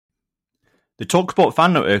The TalkSport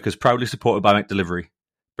Fan Network is proudly supported by McDelivery,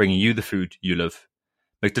 bringing you the food you love.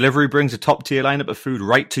 McDelivery brings a top-tier lineup of food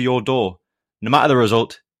right to your door. No matter the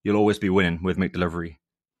result, you'll always be winning with McDelivery.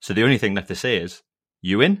 So the only thing left to say is,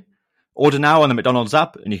 you in? Order now on the McDonald's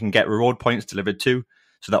app and you can get reward points delivered too,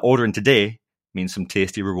 so that ordering today means some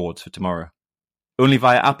tasty rewards for tomorrow. Only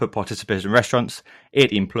via app at participating restaurants,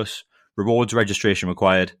 18 plus, rewards registration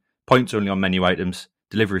required, points only on menu items,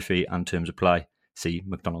 delivery fee and terms apply. See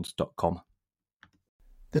mcdonalds.com.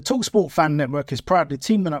 The TalkSport Fan Network is proudly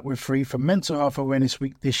teaming up with Free for Mental Health Awareness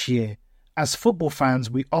Week this year. As football fans,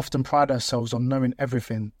 we often pride ourselves on knowing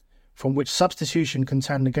everything, from which substitution can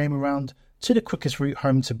turn the game around to the quickest route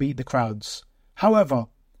home to beat the crowds. However,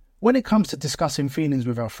 when it comes to discussing feelings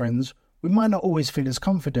with our friends, we might not always feel as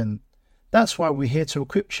confident. That's why we're here to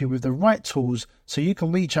equip you with the right tools so you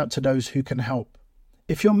can reach out to those who can help.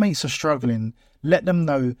 If your mates are struggling, let them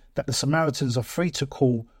know that the Samaritans are free to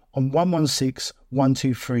call on 116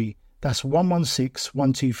 123. That's 116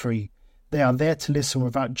 123. They are there to listen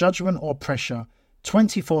without judgment or pressure,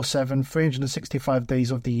 24/7, 365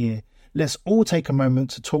 days of the year. Let's all take a moment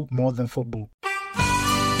to talk more than football.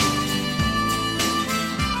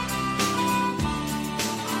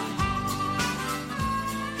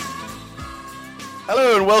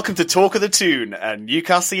 Hello and welcome to Talk of the Toon, a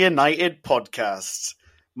Newcastle United podcast.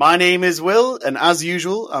 My name is Will, and as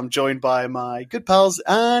usual, I'm joined by my good pals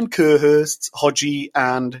and co-hosts, Hodgie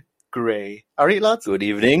and Gray. All right, lads? Good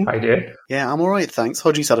evening. How you doing? Yeah, I'm all right, thanks.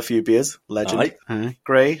 Hodgie's had a few beers. Legend.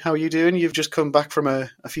 Gray, how are you doing? You've just come back from a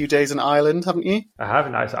few days in Ireland, haven't you? I have a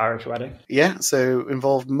nice Irish wedding. Yeah, so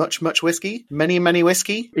involved much whiskey? Many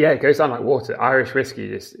whiskey? Yeah, it goes down like water. Irish whiskey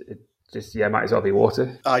just might as well be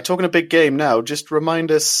water. Talking a big game now, just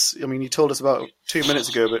remind us, I mean, you told us about 2 minutes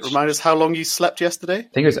ago, but remind us how long you slept yesterday? I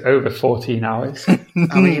think it was over 14 hours.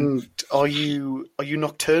 I mean, are you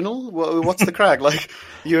nocturnal? What's the crack? Like,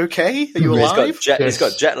 are you okay? Are you alive? He's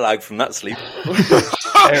got jet lag from that sleep.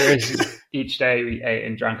 Each day we ate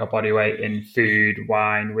and drank our body weight in food,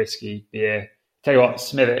 wine, whiskey, beer. Tell you what,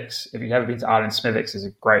 Smithwick's, if you've ever been to Ireland, Smithwick's is a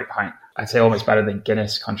great pint. I'd say almost better than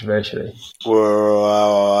Guinness, controversially.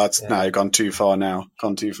 Whoa, you've gone too far now.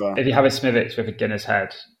 Gone too far. If you have a Smithwick's with a Guinness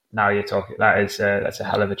head, now you're talking. That's a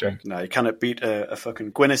hell of a drink. No, you cannot beat a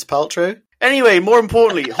fucking Gwyneth Paltrow. Anyway, more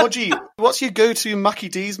importantly, Hodgie, what's your go-to Mackie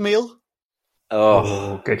D's meal?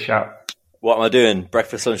 Oh, good shout. What am I doing?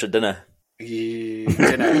 Breakfast, lunch, or dinner? Yeah,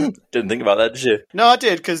 dinner. Didn't think about that, did you? No, I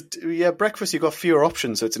did, because breakfast you've got fewer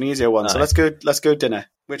options, so it's an easier one. Aye. So let's go dinner.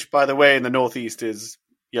 Which, by the way, in the northeast is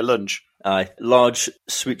your lunch. Aye, large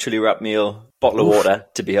sweet chili wrap meal, bottle of water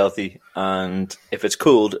to be healthy, and if it's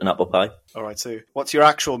cold, an apple pie. All right, so what's your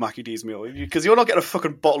actual Mackie D's meal? Because you're not getting a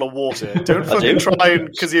fucking bottle of water. Don't fucking try and,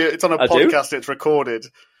 because it's on a podcast, it's recorded.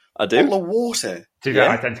 I do. Bottle of water.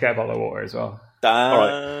 I tend to get a bottle of water as well. All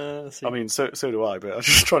right. I mean, so do I, but I'm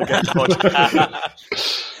just trying to get the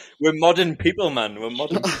We're modern people, man. We're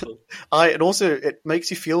modern people. And also, it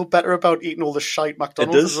makes you feel better about eating all the shite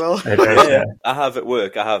McDonald's as well. Yeah. I have at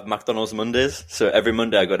work, I have McDonald's Mondays. So every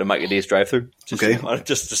Monday I go to Mackie D's drive-thru.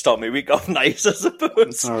 Just to start my week off nice, I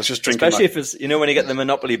suppose. I was just drinking. Especially if it's, when you get the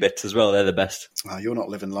Monopoly bits as well, they're the best. You're not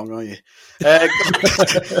living long, are you?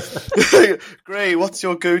 Gray, what's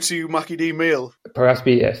your go-to Mackie D meal? Perhaps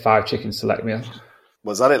be a 5 chicken select meal.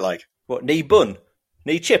 Was that it like? What, knee bun?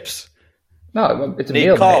 Knee chips? No, it's a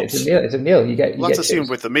meal. It's a meal. You get. That's get assumed chips.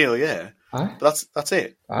 With the meal, yeah. Aye. But that's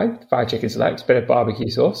it. Aye, 5 chicken select, bit of barbecue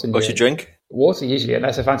sauce, and what's your drink? Water usually,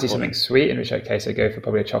 unless I fancy something sweet, in which case I go for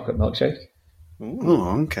probably a chocolate milkshake.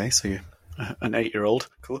 Oh, okay. So you're an 8-year-old.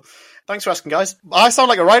 Cool. Thanks for asking, guys. I sound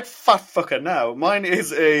like a right fat fucker now. Mine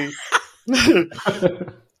is a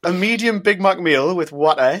medium Big Mac meal with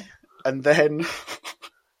water, and then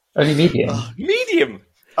only medium. Medium.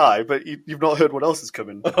 Aye, but you've not heard what else is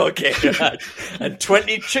coming. Okay. And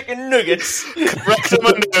 20 chicken nuggets. Correct,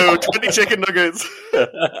 20 chicken nuggets.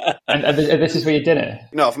 and this is for your dinner?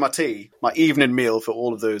 No, for my tea. My evening meal for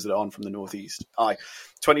all of those that are on from the northeast. Aye,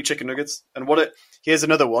 20 chicken nuggets. And here's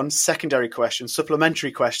another one, secondary question,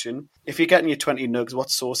 supplementary question. If you're getting your 20 nugs, what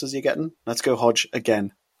sauces are you getting? Let's go Hodge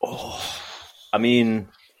again. Oh, I mean,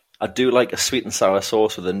 I do like a sweet and sour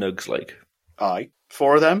sauce with the nugs, like. Aye.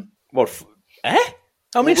 4 of them? What?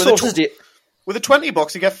 How many sauces do you... With a 20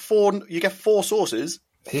 box, you get 4 sauces.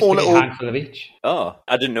 4 little... a handful of each. Oh,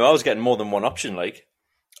 I didn't know I was getting more than one option, like.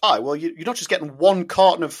 Aye, well, you're not just getting 1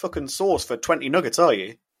 carton of fucking sauce for 20 nuggets, are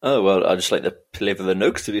you? Oh, well, I just like the flavour of the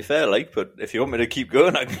nugs, to be fair, like, but if you want me to keep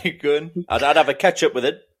going, I can keep going. I'd have a ketchup with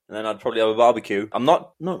it, and then I'd probably have a barbecue. I'm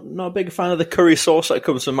not a big fan of the curry sauce that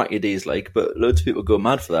comes from Mackie D's, like, but loads of people go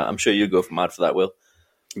mad for that. I'm sure you go mad for that, Will.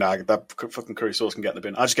 Nah, that fucking curry sauce can get in the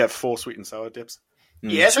bin. I just get 4 sweet and sour dips.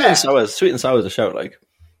 Yes, sweet and sour is a shout. Like,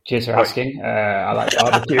 Cheers for asking. I like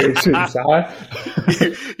barbecue, sweet and sour.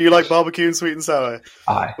 You like barbecue and sweet and sour?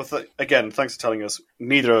 Aye. Well, again, thanks for telling us.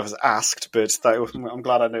 Neither of us asked, but I'm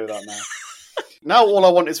glad I know that now. Now all I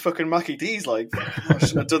want is fucking Mackie D's. Like, I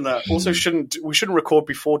shouldn't have done that. Also, we shouldn't record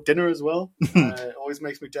before dinner as well. It always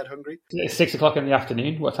makes me dead hungry. It's 6 o'clock in the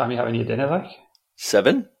afternoon. What time are you having your dinner, like?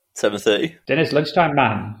 7:30. Dinner's lunchtime,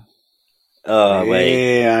 man. Oh,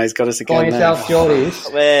 wait. Yeah, he's got us again. Call yourself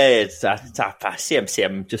Geordies. Wait, it's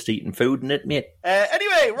same. Just eating food, isn't it, mate?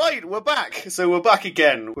 Anyway, right, we're back. So we're back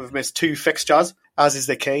again. We've missed 2 fixtures, as is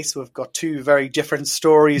the case. We've got 2 very different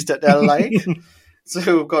stories that they're like.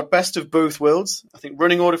 So we've got best of both worlds. I think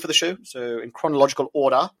running order for the show. So in chronological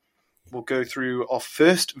order, we'll go through our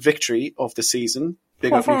first victory of the season.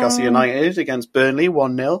 Big up Newcastle United against Burnley,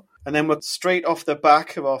 1-0. And then we're straight off the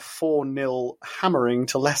back of our 4-0 hammering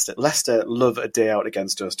to Leicester. Leicester love a day out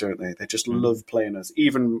against us, don't they? They just love playing us,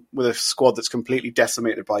 even with a squad that's completely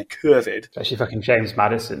decimated by COVID. Especially fucking James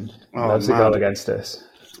Maddison. Loves a goal against us.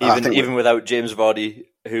 Even without James Vardy,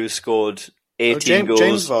 who scored 18 goals.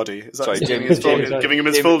 James Vardy. Is that Sorry, giving him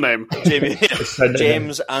his full name.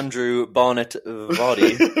 James Andrew Barnett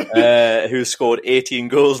Vardy, who scored 18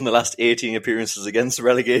 goals in the last 18 appearances against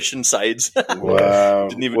relegation sides. Wow.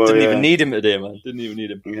 Didn't even need him today, man. Didn't even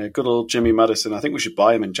need him. Yeah, good old Jimmy Maddison. I think we should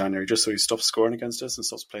buy him in January just so he stops scoring against us and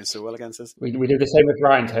stops playing so well against us. We did the same with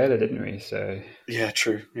Ryan Taylor, didn't we? So Yeah,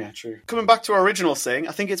 true. Coming back to our original saying,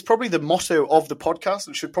 I think it's probably the motto of the podcast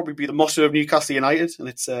and should probably be the motto of Newcastle United, and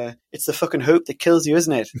it's the fucking hope that kills you,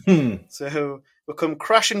 isn't it? So we'll come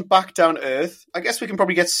crashing back down to earth. I guess we can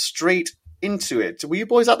probably get straight into it. Were you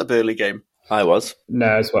boys at the Burnley game? I was. No,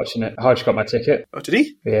 I was watching it. Hodge got my ticket. Oh, did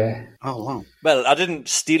he? Yeah. Oh, wow. Well, I didn't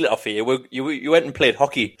steal it off you. You went and played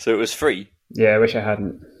hockey, so it was free. Yeah, I wish I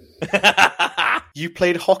hadn't. You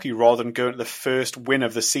played hockey rather than going to the first win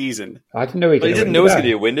of the season. I didn't know he didn't know he was going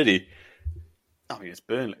to win, did he? I mean, it's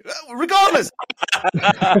Burnley. Regardless!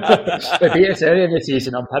 They beat us earlier this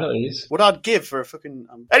season on penalties. What I'd give for a fucking...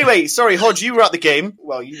 Anyway, sorry, Hodge, you were at the game.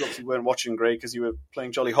 Well, you obviously weren't watching, Greg, because you were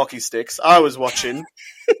playing jolly hockey sticks. I was watching.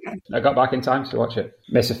 I got back in time to watch it.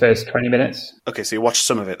 Missed the first 20 minutes. Okay, so you watched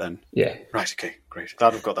some of it then? Yeah. Right, okay, great.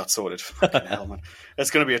 Glad we've got that sorted. Fucking hell, man.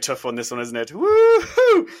 It's going to be a tough one, this one, isn't it?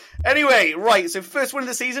 Woohoo! Anyway, right, so first win of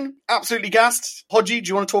the season. Absolutely gassed. Hodgie, do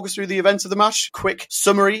you want to talk us through the events of the match? Quick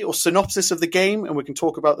summary or synopsis of the game, and we can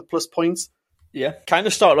talk about the plus points. Yeah, kind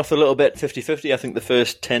of started off a little bit 50-50. I think the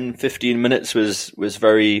first 10-15 minutes was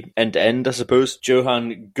very end-to-end, I suppose.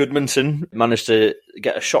 Johan Goodmanson managed to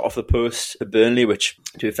get a shot off the post to Burnley, which,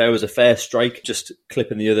 to be fair, was a fair strike, just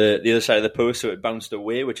clipping the other side of the post, so it bounced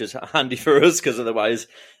away, which is handy for us, because otherwise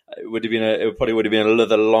it probably would have been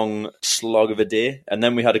another long slog of a day. And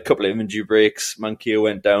then we had a couple of injury breaks. Manquillo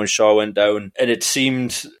went down, Shaw went down, and it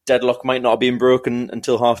seemed deadlock might not have been broken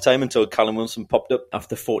until half-time, until Callum Wilson popped up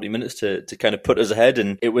after 40 minutes to kind of put us ahead.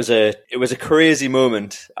 And it was a crazy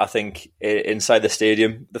moment, I think, inside the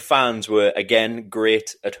stadium. The fans were, again,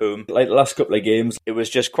 great at home. Like the last couple of games, it was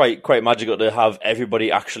just quite magical to have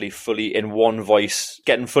everybody actually fully in one voice,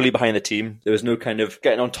 getting fully behind the team. There was no kind of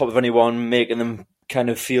getting on top of anyone, making them kind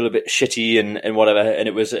of feel a bit shitty and whatever, and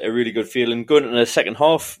it was a really good feeling. Going into the second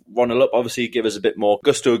half, 1-0 up, obviously gave us a bit more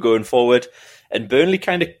gusto going forward, and Burnley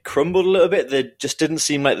kind of crumbled a little bit. They just didn't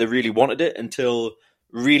seem like they really wanted it until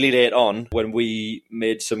really late on, when we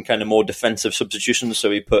made some kind of more defensive substitutions. So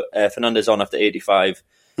we put Fernandes on after 85,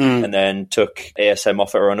 and then took ASM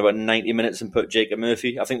off at around about 90 minutes and put Jacob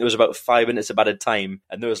Murphy. I think there was about 5 minutes of added time,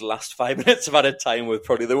 and those last 5 minutes of added time were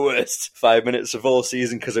probably the worst 5 minutes of all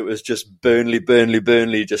season, because it was just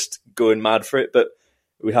Burnley just going mad for it. But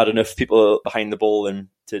we had enough people behind the ball and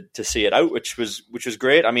to see it out, which was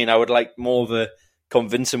great. I mean, I would like more of a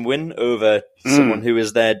convincing win over someone who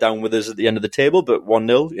is there down with us at the end of the table, but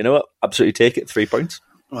 1-0, you know what? Absolutely take it, 3 points.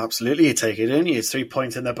 Well, absolutely, you take it, don't you? It's 3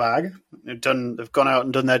 points in the bag. They've gone out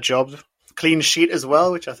and done their job. Clean sheet as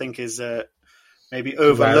well, which I think is maybe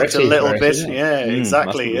overlooked a little bit. Yeah,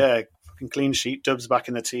 exactly. Yeah, fucking clean sheet. Dubs back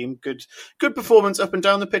in the team. Good performance up and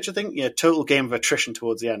down the pitch. I think. Yeah, total game of attrition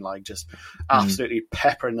towards the end, like just absolutely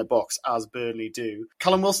peppering the box as Burnley do.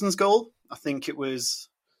 Callum Wilson's goal. I think it was.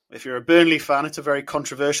 If you're a Burnley fan, it's a very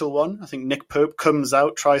controversial one. I think Nick Pope comes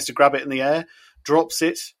out, tries to grab it in the air, drops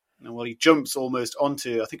it. And he jumps almost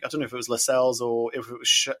onto, I don't know if it was Lascelles or if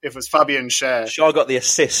it was Fabian Schär. Shaw got the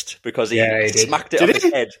assist because he smacked it did on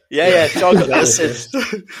his head. Yeah, Shaw got the assist.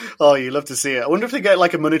 Oh, you love to see it. I wonder if they get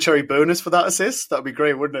like a monetary bonus for that assist. That'd be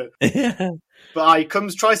great, wouldn't it? Yeah. But he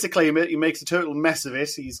tries to claim it. He makes a total mess of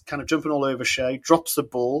it. He's kind of jumping all over Schär, drops the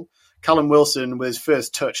ball. Callum Wilson, with his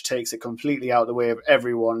first touch, takes it completely out of the way of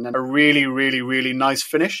everyone. And a really, really, really nice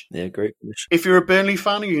finish. Yeah, great finish. If you're a Burnley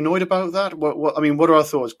fan, are you annoyed about that? What are our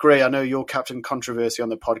thoughts? Gray, I know you're captain controversy on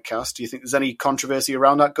the podcast. Do you think there's any controversy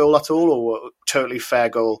around that goal at all, or totally fair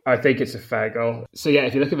goal? I think it's a fair goal. So yeah,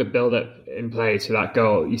 if you look at the build-up in play to that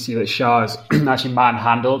goal, you see that Shaw's actually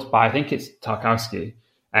manhandled by, I think it's Tarkowski.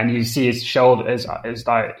 And you see his shoulder is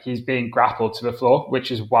like he's being grappled to the floor,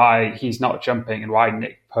 which is why he's not jumping and why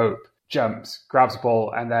Nick Pope jumps, grabs the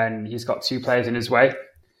ball, and then he's got two players in his way.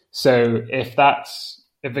 So if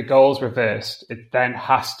the goal's reversed, it then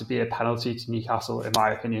has to be a penalty to Newcastle, in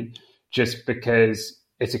my opinion, just because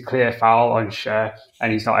it's a clear foul on Schär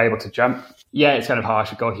and he's not able to jump. Yeah, it's kind of harsh.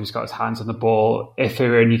 The goalkeeper's got his hands on the ball. If we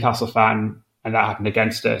were a Newcastle fan and that happened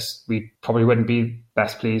against us, we probably wouldn't be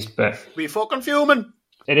best pleased. But we fucking fuming.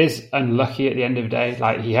 It is unlucky at the end of the day.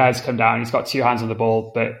 Like, he has come down, he's got two hands on the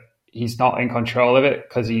ball, but he's not in control of it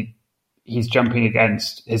because he's jumping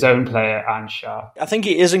against his own player and Schär. I think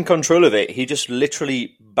he is in control of it. He just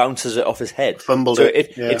literally bounces it off his head. Fumbled so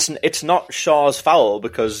it. It's not Schär's foul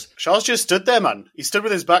because Schär's just stood there, man. He stood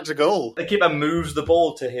with his back to goal. The keeper moves the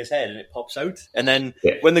ball to his head and it pops out. And then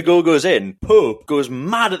when the goal goes in, Pope goes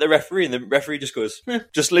mad at the referee and the referee just goes,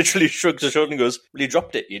 just literally shrugs his shoulder and goes, well, you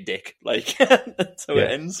dropped it, you dick. Like, that's how it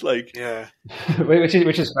ends. Like, yeah. which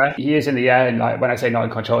is fair. He is in the air, and like when I say not in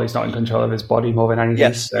control, he's not in control of his body more than anything.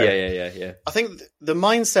 Yes. So. Yeah. I think the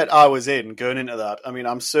mindset I was in going into that, I mean,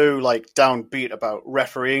 I'm so like downbeat about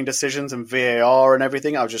refereeing decisions and VAR and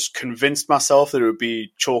everything. I was just convinced myself that it would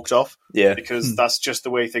be chalked off. Yeah. Because that's just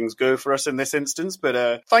the way things go for us in this instance.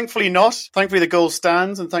 But thankfully not. Thankfully the goal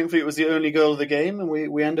stands, and thankfully it was the only goal of the game, and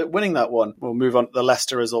we end up winning that one. We'll move on to the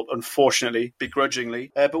Leicester result, unfortunately,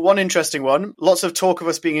 begrudgingly. But one interesting one, lots of talk of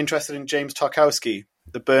us being interested in James Tarkowski,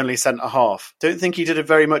 the Burnley centre-half. Don't think he did it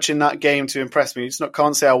very much in that game to impress me.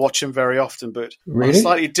 Can't say I watch him very often, but really? On a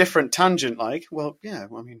slightly different tangent, like, well, yeah,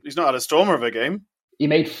 I mean, he's not had a stormer of a game. He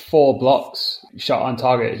made 4 blocks, shot on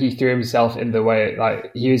target. He threw himself in the way.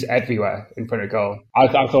 Like, he was everywhere in front of goal. I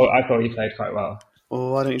thought he played quite well.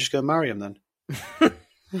 Well, why don't you just go marry him then?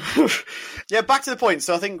 Yeah, back to the point.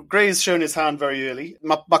 So I think Gray's shown his hand very early.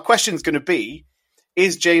 My question's going to be,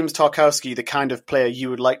 is James Tarkowski the kind of player you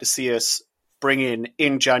would like to see us bring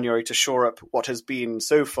in January to shore up what has been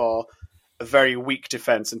so far a very weak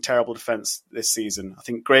defence and terrible defence this season? I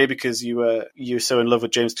think, Gray, because you're so in love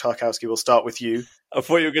with James Tarkowski, we'll start with you. I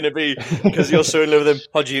thought you were going to be, because you're so in love with him,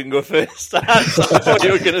 Hodgie, you can go first. I thought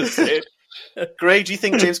you were going to say. Gray, do you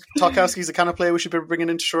think James Tarkowski is the kind of player we should be bringing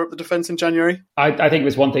in to shore up the defence in January? I think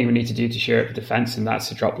there's one thing we need to do to shore up the defence, and that's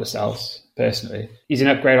to drop Lascelles, personally. He's an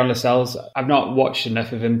upgrade on Lascelles. I've not watched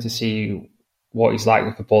enough of him to see what he's like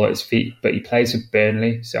with the ball at his feet, but he plays with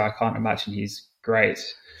Burnley, so I can't imagine he's great.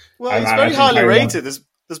 Well, he's very highly rated.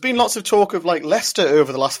 There's been lots of talk of like Leicester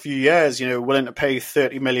over the last few years, willing to pay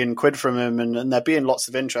 30 million quid from him, and there being lots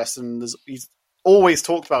of interest, and he's always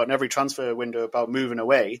talked about in every transfer window about moving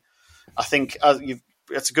away. I think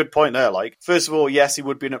it's a good point there. Like, first of all, yes, he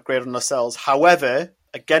would be an upgrade on Lascelles. However,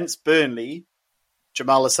 against Burnley,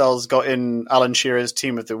 Jamal Lascelles got in Alan Shearer's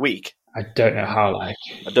team of the week. I don't know how. I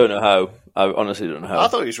don't know how. I honestly don't know how. I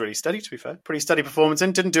thought he was really steady, to be fair. Pretty steady performance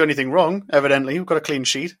in. Didn't do anything wrong, evidently. We've got a clean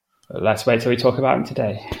sheet. Let's wait till we talk about him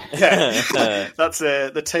today. Yeah, that's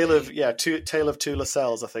the tale of two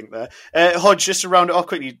Lascelles, I think, there. Hodge, just to round it off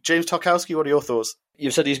quickly, James Tarkowski, what are your thoughts?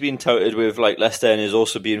 You've said he's been touted with like Leicester and is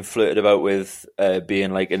also being flirted about with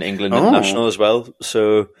being like an England international as well.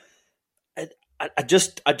 So I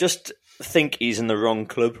just think he's in the wrong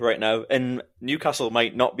club right now, and Newcastle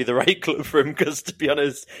might not be the right club for him because, to be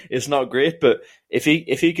honest, it's not great. But if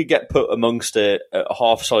he could get put amongst a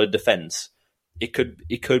half solid defence, he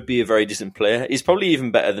could be a very decent player. He's probably even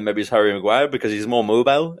better than maybe Harry Maguire because he's more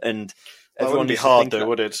mobile and. Everyone wouldn't be hard though,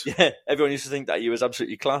 would it? Yeah, everyone used to think that he was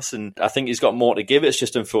absolutely class, and I think he's got more to give. It's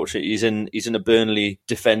just unfortunate he's in a Burnley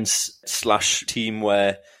defence / team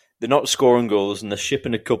where they're not scoring goals and they're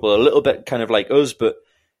shipping a couple, a little bit kind of like us. But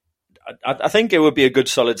I think it would be a good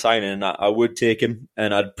solid signing, and I would take him.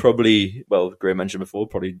 And I'd probably, well, Gray mentioned before,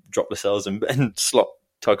 probably drop Lascelles and slot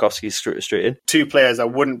Tarkowski straight in. 2 players I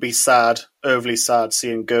wouldn't be overly sad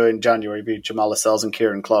seeing go in January be Jamal Lascelles and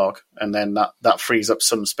Kieran Clark, and then that frees up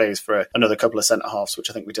some space for another couple of centre halves,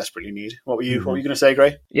 which I think we desperately need. What were you going to say,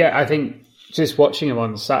 Gray? Yeah, I think just watching him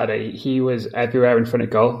on Saturday, he was everywhere in front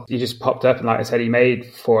of goal. He just popped up, and like I said, he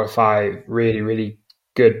made 4 or 5 really, really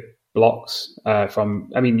good blocks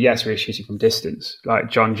from. I mean, yes, we were shooting from distance,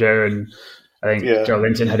 like John Joe and. I think Joe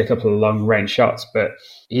Linton had a couple of long-range shots, but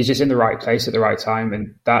he's just in the right place at the right time,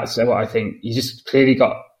 and that's what I think. He's just clearly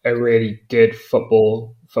got a really good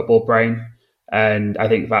football brain, And I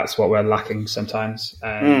think that's what we're lacking sometimes.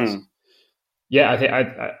 And yeah, I think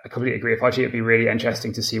I completely agree with Hodgie. It'd be really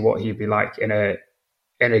interesting to see what he'd be like in a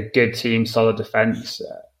good team, solid defence.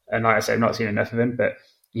 And like I said, I've not seen enough of him, but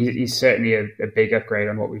he's certainly a big upgrade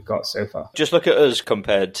on what we've got so far. Just look at us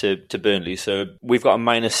compared to Burnley. So we've got a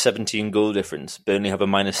minus 17 goal difference. Burnley have a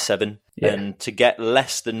minus 7. Yeah. And to get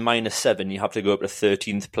less than minus 7, you have to go up to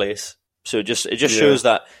 13th place. So it just shows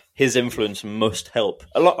that his influence must help,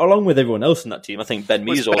 along with everyone else in that team. I think Ben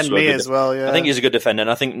Mee is also a good as well. Yeah, I think he's a good defender,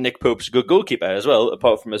 and I think Nick Pope's a good goalkeeper as well.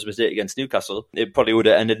 Apart from his mistake against Newcastle, it probably would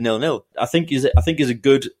have ended 0-0. I think he's a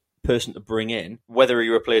good person to bring in. Whether he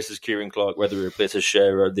replaces Kieran Clark, whether he replaces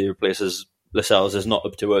Shearer, or he replaces Lascelles is not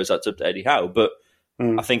up to us. That's up to Eddie Howe. But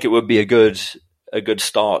I think it would be a good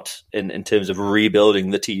start in terms of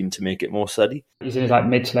rebuilding the team to make it more steady. He's in his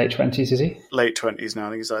mid to late 20s, is he? Late 20s now. I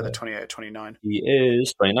think he's either 28 or 29. He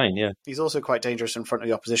is 29, yeah. He's also quite dangerous in front of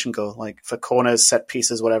the opposition goal, like for corners, set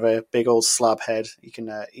pieces, whatever. Big old slab head. He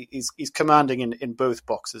can. He's commanding in both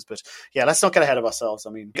boxes. But yeah, let's not get ahead of ourselves. I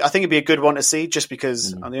mean, I think it'd be a good one to see, just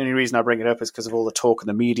because. And the only reason I bring it up is because of all the talk in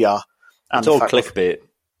the media. And it's all clickbait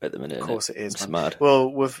at the minute. Of course, it is. It's mad.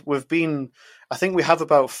 Well, we've been. I think we have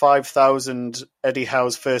about 5,000 Eddie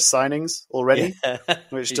Howe's first signings already,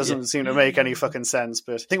 which doesn't seem to make any fucking sense.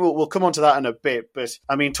 But I think we'll come on to that in a bit. But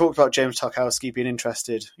I mean, talked about James Tarkowski being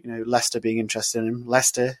interested, Leicester being interested in him,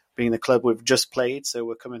 Leicester being the club we've just played. So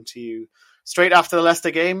we're coming to you straight after the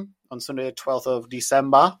Leicester game on Sunday, 12th of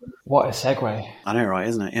December. What a segue. I know, right,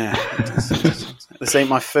 isn't it? Yeah. This ain't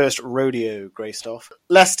my first rodeo, Greystoff.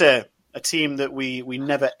 Leicester, a team that we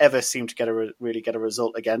never ever seem to really get a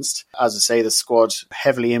result against. As I say, the squad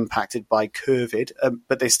heavily impacted by COVID,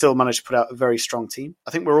 but they still managed to put out a very strong team.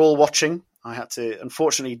 I think we're all watching. I had to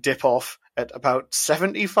unfortunately dip off at about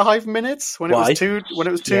 75 minutes when it was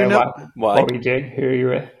 2-0. Why? What were you doing? Who are you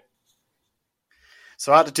with?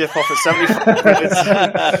 So I had to dip off at 75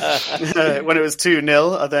 minutes when it was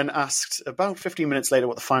 2-0. I then asked about 15 minutes later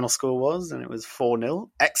what the final score was, and it was 4-0.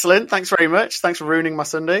 Excellent. Thanks very much. Thanks for ruining my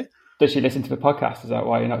Sunday. Does she listen to the podcast? Is that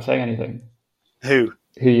why you're not saying anything? Who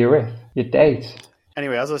you're with? Your date.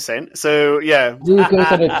 Anyway, as I was saying, so yeah. You were going to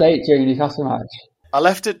have a date during the Newcastle match. I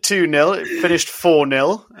left at 2-0. It finished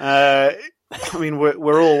 4-0. I mean,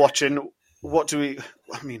 we're all watching. Where do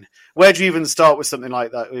you even start with something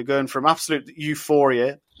like that? We're going from absolute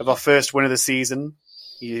euphoria of our first win of the season.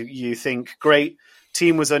 You think, great,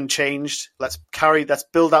 team was unchanged. Let's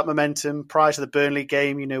build that momentum. Prior to the Burnley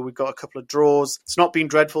game, we've got a couple of draws. It's not been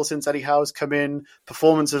dreadful since Eddie Howe's come in.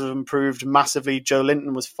 Performances have improved massively. Joe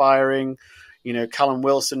Linton was firing. Callum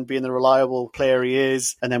Wilson being the reliable player he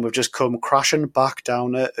is. And then we've just come crashing back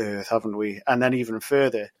down to earth, haven't we? And then even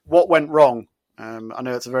further. What went wrong? I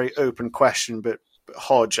know it's a very open question, but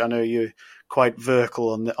Hodge, I know you're quite vocal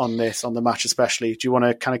on the match especially. Do you want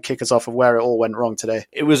to kind of kick us off of where it all went wrong today?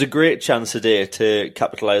 It was a great chance today to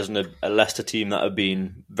capitalise on a Leicester team that have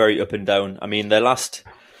been very up and down. I mean, the last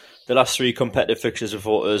 3 competitive fixtures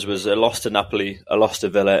before us was a loss to Napoli, a loss to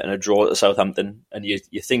Villa, and a draw to Southampton. And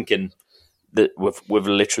you're thinking that we've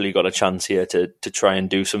literally got a chance here to try and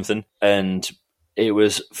do something. And it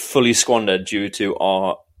was fully squandered due to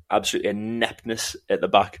our absolute ineptness at the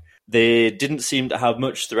back. They didn't seem to have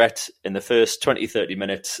much threat in the first 20-30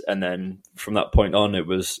 minutes, and then from that point on, it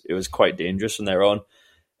was quite dangerous from there on,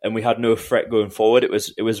 and we had no threat going forward. It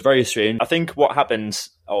was very strange. I think what happens,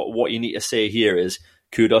 or what you need to say here, is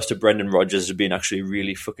kudos to Brendan Rodgers for being actually a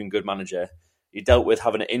really fucking good manager. He dealt with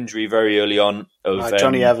having an injury very early on of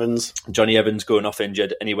Johnny Evans going off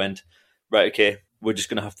injured, and he went, right, okay, we're just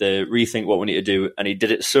going to have to rethink what we need to do, and he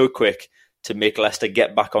did it so quick to make Leicester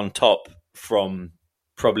get back on top from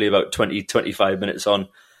probably about 20-25 minutes on.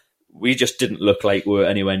 We just didn't look like we were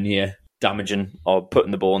anywhere near damaging or putting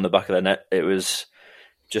the ball in the back of the net. It was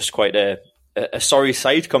just quite a sorry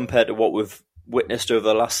sight compared to what we've witnessed over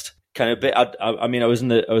the last kind of bit. I mean, I was in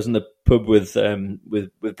the pub with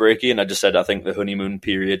Breaky, and I just said, I think the honeymoon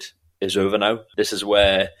period is over now. This is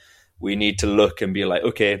where we need to look and be like,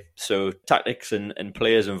 okay, so tactics and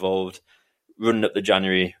players involved, running up to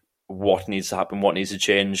January, what needs to happen, what needs to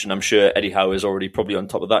change. And I'm sure Eddie Howe is already probably on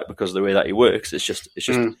top of that because of the way that he works. It's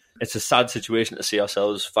a sad situation to see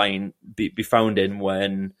ourselves be found in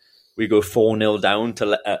when we go 4-0 down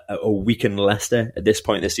to a weakened Leicester at this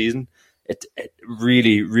point in the season. It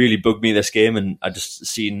really, really bugged me, this game, and I just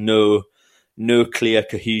see no clear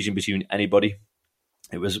cohesion between anybody.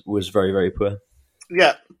 It was very, very poor.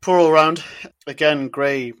 Yeah, poor all round. Again,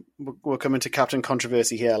 Gray, we're coming to captain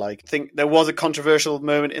controversy here. I think there was a controversial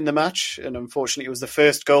moment in the match, and unfortunately it was the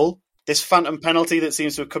first goal. This phantom penalty that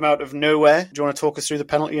seems to have come out of nowhere. Do you want to talk us through the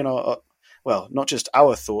penalty? well, not just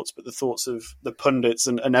our thoughts, but the thoughts of the pundits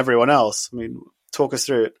and everyone else. I mean, talk us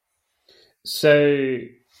through it. So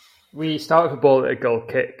we start with a ball at a goal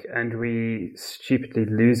kick and we stupidly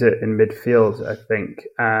lose it in midfield, I think.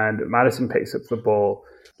 And Maddison picks up the ball.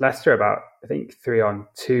 Leicester about, I think,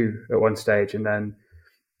 3-on-2 at one stage. And then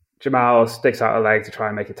Jamal sticks out a leg to try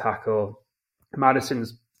and make a tackle.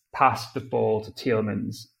 Maddison's passed the ball to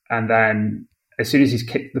Tielemans. And then as soon as he's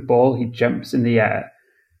kicked the ball, he jumps in the air.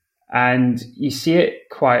 And you see it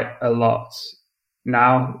quite a lot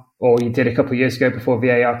now, or you did a couple of years ago before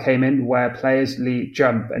VAR came in, where players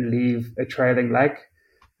jump and leave a trailing leg,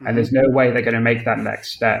 and there's no way they're going to make that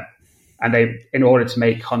next step, and in order to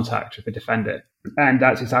make contact with the defender. And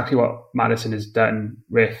that's exactly what Maddison has done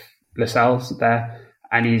with Lascelles there,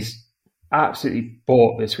 and he's absolutely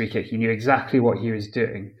bought this free kick. He knew exactly what he was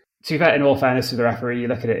doing. To be fair, in all fairness to the referee, you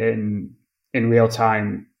look at it in real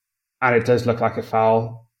time, and it does look like a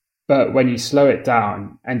foul. But when you slow it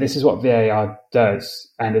down, and this is what VAR does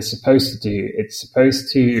and is supposed to do, it's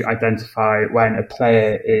supposed to identify when a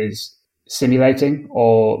player is simulating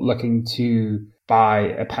or looking to buy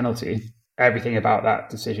a penalty. Everything about that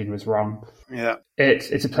decision was wrong. Yeah,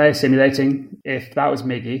 it's a player simulating. If that was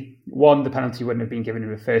Miggy, one, the penalty wouldn't have been given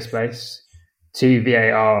in the first place. Two,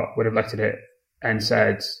 VAR would have looked at it and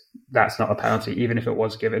said, that's not a penalty, even if it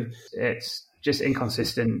was given. It's just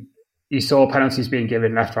inconsistent. You saw penalties being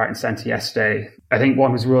given left, right and centre yesterday. I think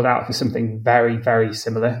one was ruled out for something very, very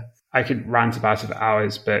similar. I could rant about it for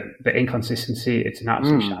hours, but the inconsistency, it's an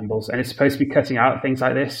absolute shambles. And it's supposed to be cutting out things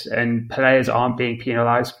like this, and players aren't being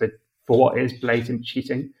penalised for what is blatant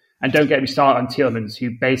cheating. And don't get me started on Tielemans,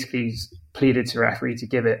 who basically pleaded to the referee to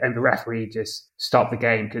give it, and the referee just stopped the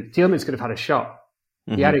game. Because Tielemans could have had a shot.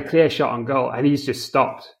 Mm-hmm. He had a clear shot on goal, and he's just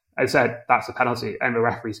stopped. I said, that's a penalty, and the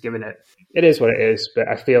referee's given it. It is what it is, but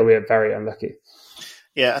I feel we're very unlucky.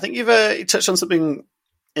 Yeah, I think you touched on something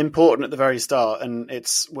important at the very start, and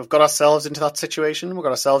we've got ourselves into that situation. We've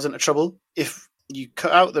got ourselves into trouble. If you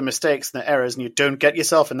cut out the mistakes and the errors and you don't get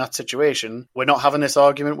yourself in that situation, we're not having this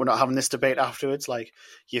argument. We're not having this debate afterwards. Like,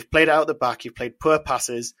 you've played it out the back. You've played poor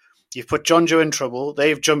passes. You've put John Joe in trouble.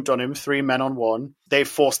 They've jumped on him, 3 men on 1. They've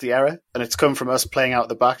forced the error, and it's come from us playing out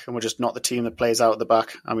the back, and we're just not the team that plays out the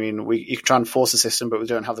back. I mean, you can try and force the system, but we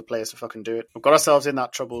don't have the players to fucking do it. We've got ourselves in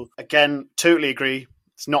that trouble. Again, totally agree.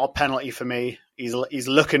 It's not a penalty for me. He's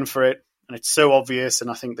looking for it, and it's so obvious. And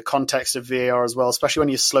I think the context of VAR as well, especially when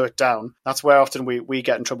you slow it down, that's where often we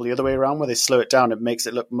get in trouble the other way around, where they slow it down, it makes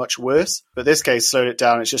it look much worse. But this case, slowed it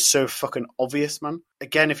down. It's just so fucking obvious, man.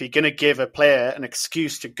 Again, if you're going to give a player an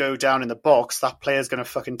excuse to go down in the box, that player's going to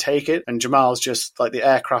fucking take it. And Jamal's just like the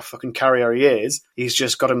aircraft fucking carrier he is. He's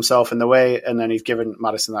just got himself in the way, and then he's given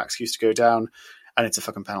Maddison that excuse to go down, and it's a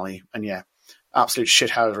fucking penalty. And yeah, absolute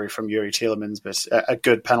shithousery from Youri Tielemans, but a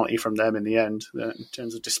good penalty from them in the end in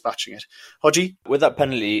terms of dispatching it. Hodgie? With that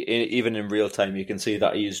penalty, even in real time, you can see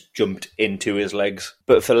that he's jumped into his legs.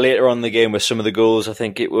 But for later on in the game with some of the goals, I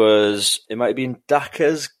think it might have been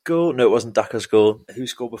Daka's goal. No, it wasn't Daka's goal. Who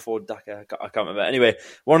scored before Daka? I can't remember. Anyway,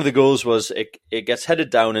 one of the goals was it gets headed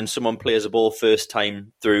down and someone plays a ball first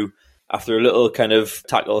time through after a little kind of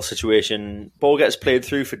tackle situation. Ball gets played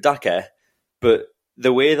through for Daka, but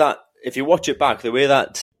the way that, if you watch it back, the way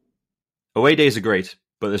that... Away days are great,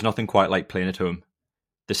 but there's nothing quite like playing at home.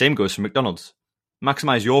 The same goes for McDonald's.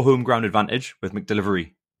 Maximise your home ground advantage with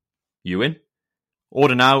McDelivery. You in?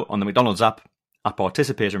 Order now on the McDonald's app, at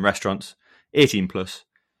participating restaurants, 18 plus.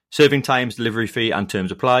 Serving times, delivery fee and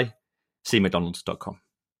terms apply. See mcdonalds.com.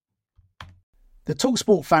 The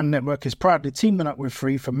TalkSport Fan Network is proudly teaming up with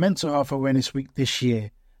Free for Mental Health Awareness Week this year.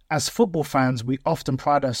 As football fans, we often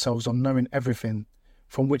pride ourselves on knowing everything,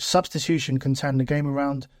 from which substitution can turn the game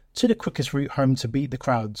around to the quickest route home to beat the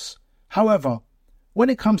crowds. However, when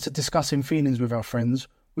it comes to discussing feelings with our friends,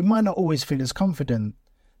 we might not always feel as confident.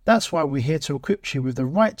 That's why we're here to equip you with the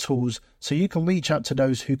right tools so you can reach out to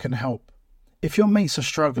those who can help. If your mates are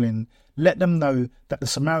struggling, let them know that the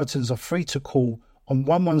Samaritans are free to call on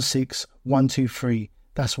 116 123.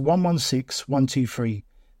 That's 116 123.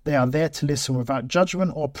 They are there to listen without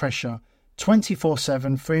judgment or pressure,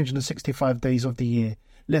 24/7, 365 days of the year.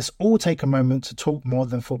 Let's all take a moment to talk more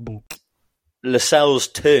than football. Lascelles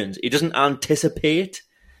turns. He doesn't anticipate.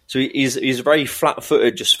 So he's very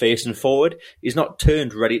flat-footed, just facing forward. He's not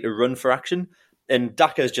turned ready to run for action. And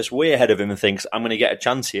Daka's just way ahead of him and thinks, I'm going to get a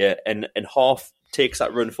chance here. And half takes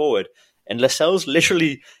that run forward. And Lascelles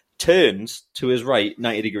literally turns to his right,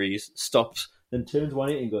 90 degrees, stops, then turns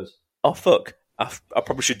 180 and goes, oh, fuck. I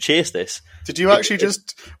probably should chase this. Did you actually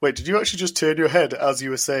just turn your head as you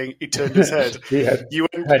were saying he turned his head? Yeah, You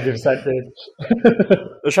went, 100% did. I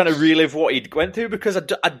was trying to relive what he'd went through because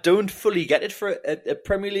I don't fully get it for a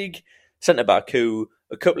Premier League centre-back who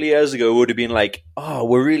a couple of years ago would have been like, oh,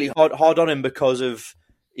 we're really hard on him because of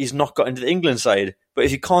he's not got into the England side. But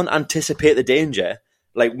if you can't anticipate the danger,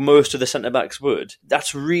 like most of the centre-backs would,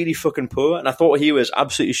 that's really fucking poor. And I thought he was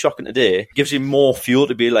absolutely shocking today. Gives you more fuel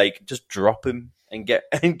to be like, just drop him and get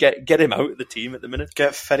him out of the team at the minute.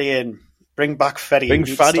 get Fetty in. Bring back Fetty. Bring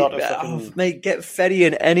Fetty. Mate, get Fetty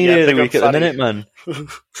in any day of the week at the minute, man.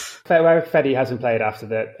 Where Fetty hasn't played after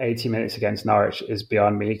the 80 minutes against Norwich is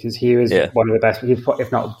beyond me, because he was one of the best,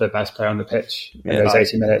 if not the best player on the pitch in those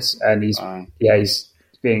 80 minutes. And he's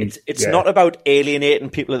being... It's not about alienating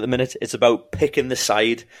people at the minute. It's about picking the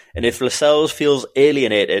side. And if Lascelles feels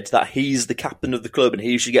alienated that he's the captain of the club and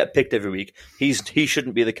he should get picked every week, he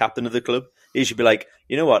shouldn't be the captain of the club. He should be like,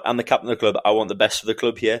 you know what? I'm the captain of the club. I want the best for the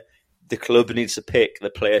club here. The club needs to pick the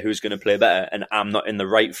player who's going to play better, and I'm not in the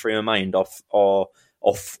right frame of mind or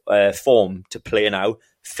form to play now.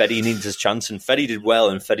 Fetty needs his chance, and Fetty did well,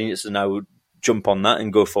 and Fetty needs to now jump on that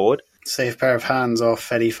and go forward. Safe pair of hands off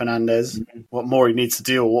Fetty Fernandez. Mm-hmm. What more he needs to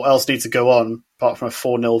do, or what else needs to go on, apart from a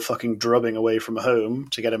 4-0 fucking drubbing away from home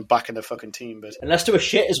to get him back in the fucking team. But and Leicester were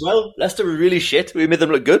shit as well. Leicester were really shit. We made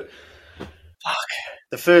them look good. Fuck.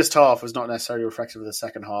 The first half was not necessarily reflective of the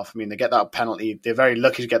second half. I mean, they get that penalty. They're very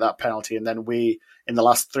lucky to get that penalty. And then we, in the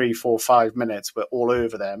last 3, 4, 5 minutes, were all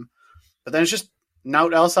over them. But then it's just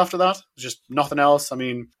nothing else after that. Just nothing else. I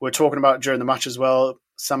mean, we're talking about during the match as well.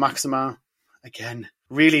 Saint-Maximin, again,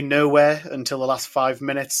 really nowhere until the last 5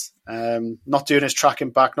 minutes. Not doing his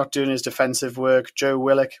tracking back, not doing his defensive work. Joe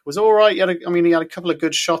Willock was all right. He had a couple of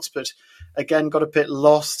good shots, but again, got a bit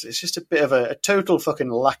lost. It's just a bit of a total fucking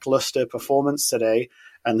lackluster performance today.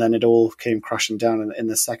 And then it all came crashing down in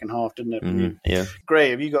the second half, didn't it? Mm-hmm. Yeah.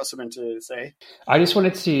 Gray, have you got something to say? I just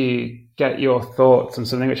wanted to get your thoughts on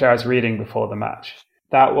something which I was reading before the match.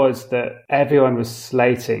 That was that everyone was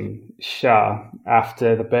slating Shah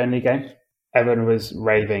after the Burnley game. Everyone was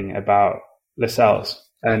raving about Lascelles.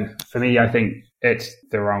 And for me, I think it's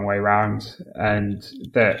the wrong way round. And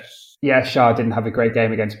that, Shah didn't have a great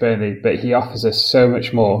game against Burnley, but he offers us so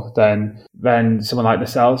much more than someone like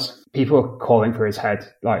Lascelles. People were calling for his head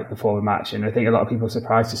like before the match, and I think a lot of people were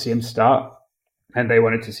surprised to see him start. And they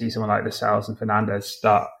wanted to see someone like Lascelles and Fernandez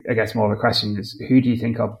start. I guess more of a question is, who do you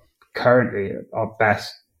think are currently our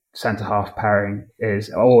best centre-half pairing is,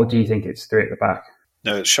 or do you think it's three at the back?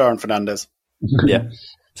 No, it's Shah and Fernandez. Yeah,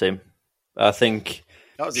 same. I think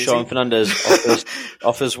Shah and Fernandez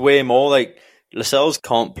offers way more. Like, Lascelles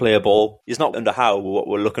can't play a ball. He's not under Howe, what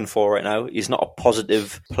we're looking for right now. He's not a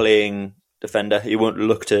positive playing defender. He won't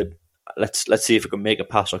look to let's see if we can make a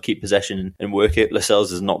pass or keep possession and work it.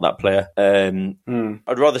 Lascelles is not that player.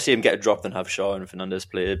 I'd rather see him get a drop than have Shaw and Fernandez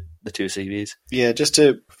play the two CVs. Yeah, just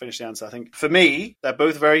to finish the answer, I think for me, they're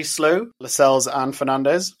both very slow, Lascelles and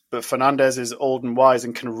Fernandez, but Fernandez is old and wise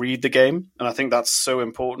and can read the game, and I think that's so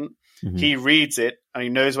important. Mm-hmm. He reads it and he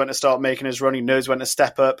knows when to start making his run. He knows when to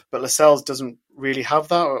step up. But Lascelles doesn't really have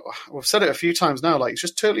that. We've said it a few times now. Like, he's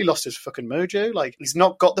just totally lost his fucking mojo. Like, he's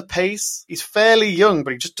not got the pace. He's fairly young,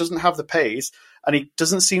 but he just doesn't have the pace. And he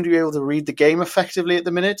doesn't seem to be able to read the game effectively at the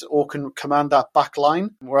minute or can command that back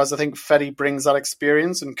line. Whereas I think Fetty brings that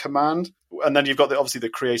experience and command. And then you've got obviously the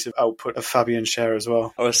creative output of Fabian Schär as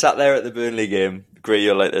well. I was sat there at the Burnley game. Gray,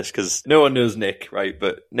 you're like this because no one knows Nick, right?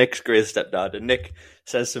 But Nick's Gray's stepdad, and Nick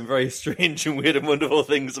says some very strange and weird and wonderful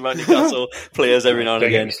things about Newcastle players every now and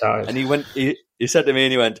again. And he said to me,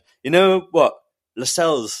 and he went, "You know what,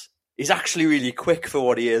 Lascelles, he's actually really quick for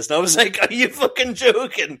what he is." And I was like, "Are you fucking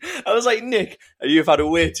joking?" I was like, "Nick, you've had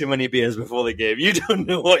way too many beers before the game. You don't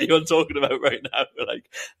know what you're talking about right now."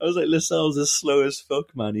 I was like, Lascelles is slow as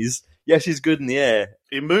fuck, man. He's good in the air.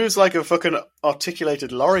 He moves like a fucking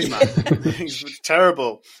articulated lorry, man. He's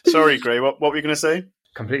terrible. Sorry, Gray, what were you going to say?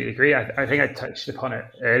 Completely agree. I think I touched upon it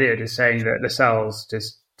earlier, just saying that Lascelles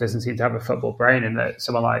just doesn't seem to have a football brain, and that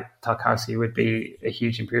someone like Tarkowski would be a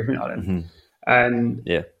huge improvement on him. Mm-hmm. And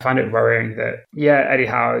I find it worrying that, Eddie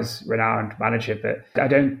Howe is a renowned manager, but I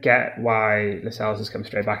don't get why Lascelles has come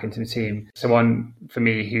straight back into the team. Someone, for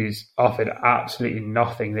me, who's offered absolutely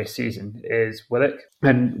nothing this season is Willock.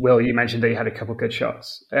 And Will, you mentioned that he had a couple good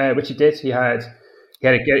shots, which he did. He had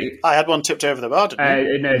a good... I had one tipped over the bar,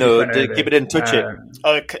 didn't he? No, keep it in, touch it.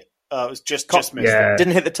 It was just missed. Yeah.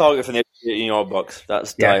 Didn't hit the target from the in your box.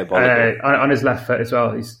 That's diabolical. On his left foot as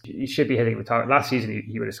well. He should be hitting the target. Last season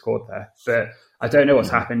he would have scored there, but I don't know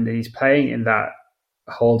what's happened. He's playing in that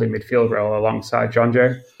holding midfield role alongside John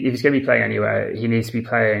Joe. If he's going to be playing anywhere, he needs to be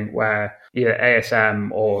playing where either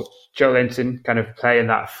ASM or Joe Linton kind of play in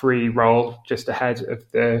that free role just ahead of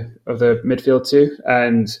the midfield too.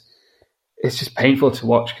 And it's just painful to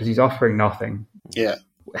watch because he's offering nothing. Yeah.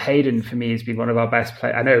 Hayden, for me, has been one of our best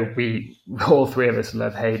players. I know all three of us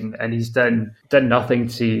love Hayden, and he's done nothing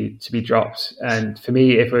to be dropped. And for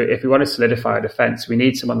me, if we want to solidify our defence, we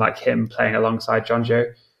need someone like him playing alongside John Joe.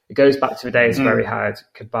 It goes back to the days where we had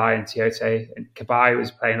Cabaye and Tiote, and Cabaye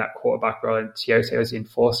was playing that quarterback role, and Tiote was the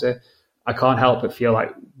enforcer. I can't help but feel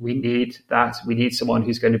like we need that. We need someone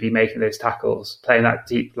who's going to be making those tackles, playing that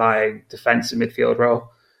deep-lying defensive midfield role,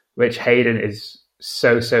 which Hayden is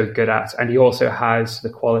so good at, and he also has the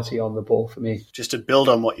quality on the ball for me. Just to build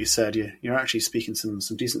on what you said, you're actually speaking some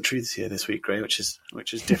decent truths here this week, Gray, which is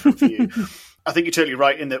different for you. I think you're totally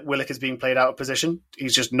right in that Willock is being played out of position.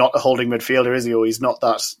 He's just not a holding midfielder, is he? Or he's not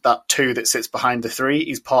that two that sits behind the three.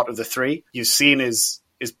 He's part of the three. You've seen his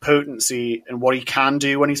potency and what he can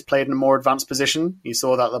do when he's played in a more advanced position. You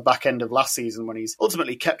saw that at the back end of last season when he's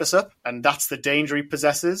ultimately kept us up, and that's the danger he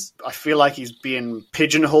possesses. I feel like he's being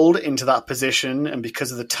pigeonholed into that position, and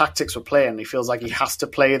because of the tactics we're playing, he feels like he has to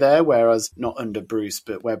play there, whereas not under Bruce,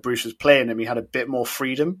 but where Bruce was playing him, he had a bit more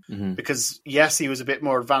freedom because, yes, he was a bit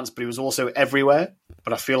more advanced, but he was also everywhere.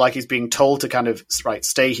 But I feel like he's being told to kind of, right,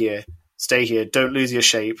 stay here, don't lose your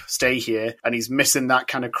shape, stay here. And he's missing that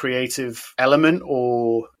kind of creative element,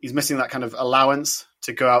 or he's missing that kind of allowance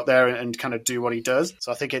to go out there and kind of do what he does.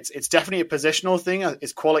 So I think it's definitely a positional thing.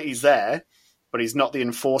 His quality's there, but he's not the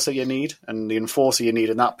enforcer you need. And the enforcer you need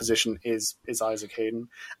in that position is Isaac Hayden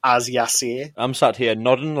as Yassir. I'm sat here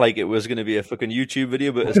nodding like it was going to be a fucking YouTube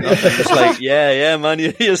video, but it's not. I'm just like, yeah, man,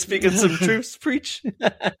 you're speaking some truths, preach.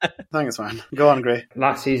 Thanks, man. Go on, Gray.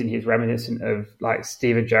 Last season, he was reminiscent of like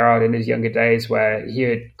Steven Gerrard in his younger days, where he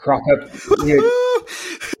would crop up.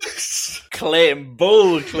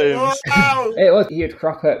 Bold claims. Wow. He would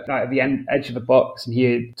crop up like, at the edge of the box, and he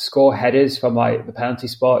would score headers from like the penalty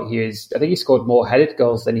spot. I think he scored more headed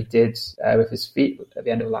goals than he did with his feet at the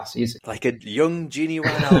end of last season. Like a young Genie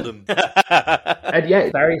Wijnaldum. And yeah,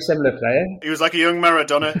 very similar player. He was like a young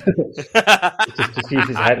Maradona. just use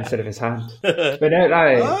his head instead of his hand. But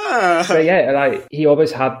no, but yeah, like he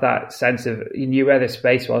always had that sense of, he knew where the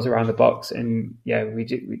space was around the box, and yeah,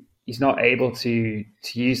 he's not able to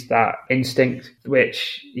use that instinct,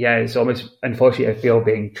 which, yeah, is almost, unfortunately, I feel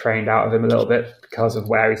being trained out of him a little bit because of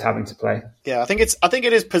where he's having to play. Yeah, I think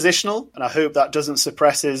it is positional, and I hope that doesn't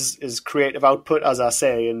suppress his creative output, as I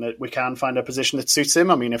say, and that we can find a position that suits him.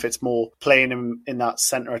 I mean, if it's more playing him in that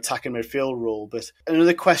centre attacking midfield role. But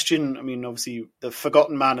another question, I mean, obviously, the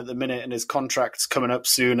forgotten man at the minute, and his contract's coming up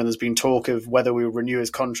soon, and there's been talk of whether we renew his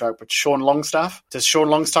contract, but Sean Longstaff. Does Sean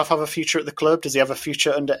Longstaff have a future at the club? Does he have a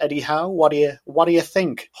future under Eddie Howe? What do you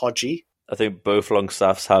think, Hodgie? I think both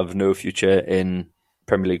Longstaffs have no future in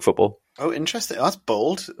Premier League football. Oh, interesting. That's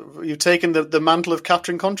bold. You've taken the mantle of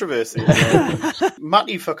capturing controversy.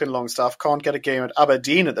 Matty fucking Longstaff can't get a game at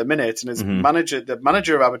Aberdeen at the minute, and his the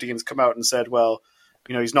manager of Aberdeen's come out and said, well,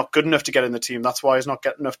 you know, he's not good enough to get in the team. That's why he's not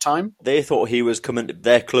getting enough time. They thought he was coming to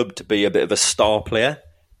their club to be a bit of a star player.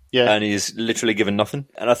 Yeah. And he's literally given nothing.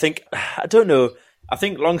 And I think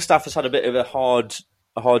Longstaff has had a bit of a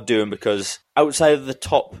hard doing, because outside of the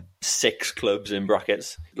top 6 clubs in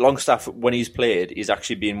brackets, Longstaff, when he's played, he's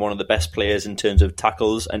actually been one of the best players in terms of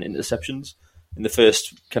tackles and interceptions in the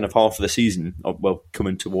first kind of half of the season. Well,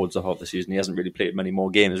 coming towards the half of the season, he hasn't really played many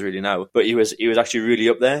more games really now, but he was actually really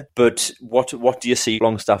up there. But what do you see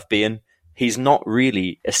Longstaff being? He's not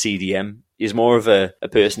really a CDM. He's more of a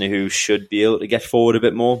person who should be able to get forward a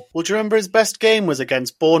bit more. Well, do you remember his best game was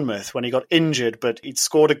against Bournemouth when he got injured, but he'd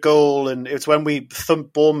scored a goal, and it was when we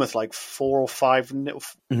thumped Bournemouth like 4 or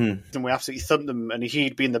 5-0, and we absolutely thumped them, and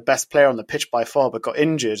he'd been the best player on the pitch by far, but got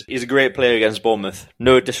injured. He's a great player against Bournemouth.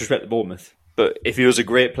 No disrespect to Bournemouth. But if he was a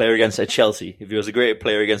great player against a Chelsea, if he was a great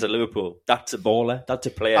player against a Liverpool, that's a baller. That's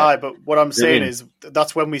a player. Aye, but what I'm saying is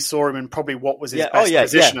that's when we saw him in probably what was his best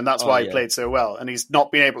position, and that's why he played so well. And he's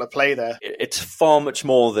not been able to play there. It's far much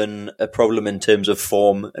more than a problem in terms of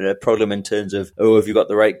form, and a problem in terms of, have you got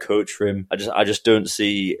the right coach for him? I just don't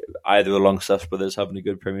see either of the Longstaff brothers having a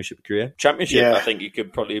good Premiership career. Championship, I think you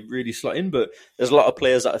could probably really slot in, but there's a lot of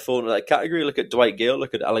players that have fallen into that category. Look at Dwight Gale,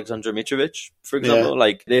 look at Alexander Mitrovic, for example.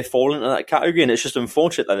 Like, they fall into that category, and it's just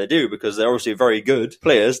unfortunate that they do, because they're obviously very good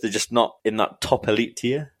players. They're just not in that top elite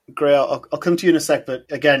tier. Gray, I'll come to you in a sec, but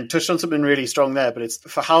again, touched on something really strong there, but it's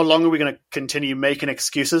for how long are we going to continue making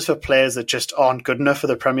excuses for players that just aren't good enough for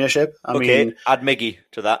the Premiership? I mean, add Miggy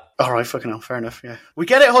to that. All right, fucking hell, fair enough, yeah. We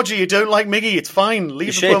get it, Hodgie, you don't like Miggy, it's fine.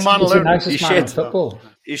 Leave the poor man alone. He's the nicest man in football.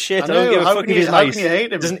 He's shit. I I don't know, give a how fuck can if you- he's how nice. can you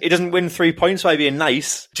hate him? He doesn't win 3 points by being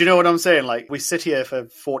nice. Do you know what I'm saying? Like, we sit here for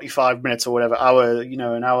 45 minutes or whatever,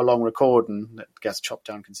 an hour long record, and it gets chopped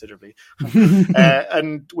down considerably.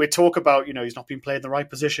 And we talk about, he's not been playing the right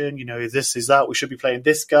position, this is that, we should be playing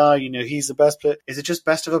this guy, he's the best player. Is it just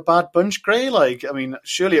best of a bad bunch, Gray? Like, I mean,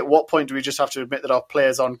 surely at what point do we just have to admit that our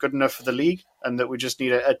players aren't good enough for the league and that we just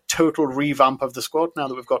need a total revamp of the squad now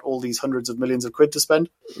that we've got all these hundreds of millions of quid to spend?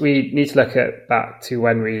 We need to look back to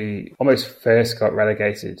when we almost first got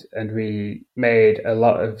relegated, and we made a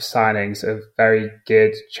lot of signings of very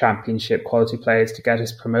good championship quality players to get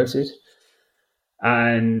us promoted.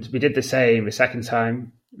 And we did the same the second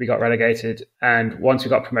time we got relegated. And once we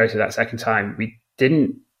got promoted that second time, we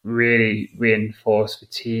didn't really reinforce the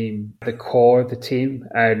team, the core of the team.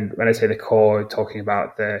 And when I say the core, talking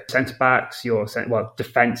about the centre-backs,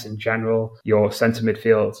 defence in general, your centre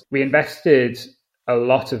midfield. We invested a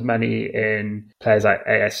lot of money in players like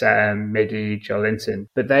ASM, Miggy, Joe Linton.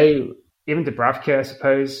 But even Dubravka, I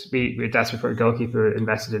suppose, we were desperate for a goalkeeper,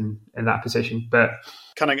 invested in that position. But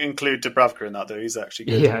Can I include Dubravka in that, though? He's actually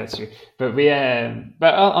good. yeah, that's true. But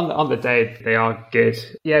but on the day, they are good.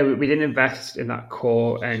 Yeah, we didn't invest in that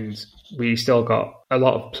core, and we still got a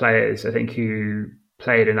lot of players, I think, who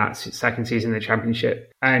played in that second season in the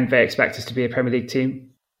Championship, and they expect us to be a Premier League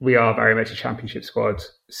team. We are very much a Championship squad,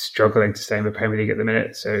 struggling to stay in the Premier League at the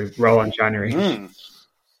minute, so roll on January.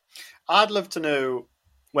 I'd love to know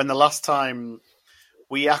when the last time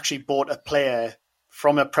we actually bought a player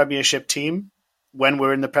from a Premiership team when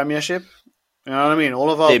we're in the Premiership. You know what I mean? All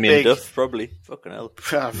of our Damien Duff, probably. Fucking hell.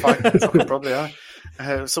 fucking probably,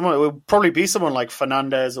 yeah. Someone, it would probably be someone like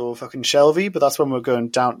Fernandez or fucking Shelby, but that's when we're going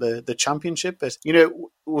down the Championship. But,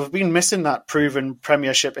 we've been missing that proven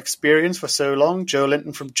Premiership experience for so long. Joe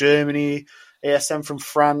Linton from Germany, ASM from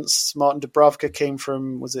France, Martin Dubravka came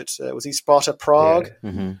from, was he Sparta Prague?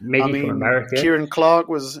 Yeah. Mm-hmm. Miggy from America. Kieran Clark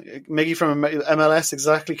was Miggy from MLS,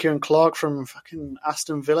 exactly. Kieran Clark from fucking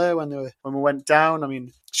Aston Villa when we went down. I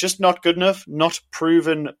mean, it's just not good enough. Not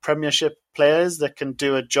proven Premiership players that can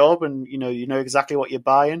do a job, and you know exactly what you're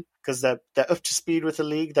buying because they're up to speed with the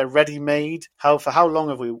league. They're ready made. For how long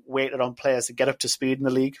have we waited on players to get up to speed in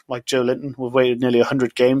the league? Like Joe Linton, we've waited nearly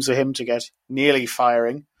 100 games for him to get nearly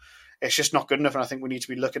firing. It's just not good enough, and I think we need to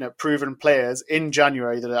be looking at proven players in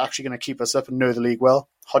January that are actually going to keep us up and know the league well.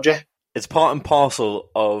 Hodge? It's part and parcel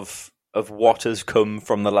of what has come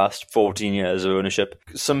from the last 14 years of ownership.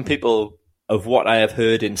 Some people, of what I have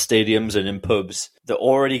heard in stadiums and in pubs, they're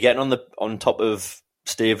already getting on top of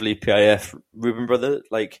Staveley, PIF, Reuben Brother.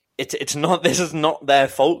 Like, it's not. This is not their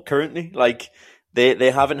fault currently. Like, they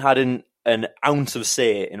haven't had an ounce of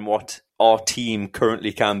say in what our team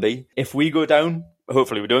currently can be. If we go down,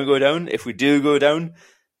 hopefully we don't go down. If we do go down,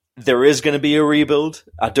 there is going to be a rebuild.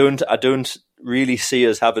 I don't really see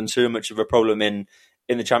us having so much of a problem in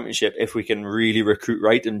the Championship if we can really recruit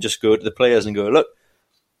right and just go to the players and go, look,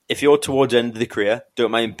 if you're towards the end of the career,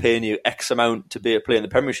 don't mind paying you X amount to play in the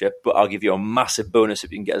Premiership, but I'll give you a massive bonus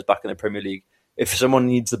if you can get us back in the Premier League. If someone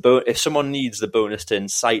needs the bonus to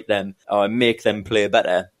incite them or make them play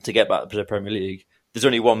better to get back to the Premier League, there's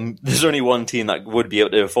only one team that would be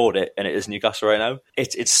able to afford it, and it is Newcastle right now.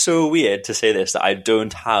 It's so weird to say this, that I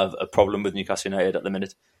don't have a problem with Newcastle United at the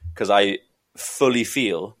minute, because I fully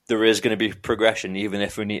feel there is going to be progression even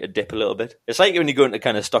if we need to dip a little bit. It's like when you go into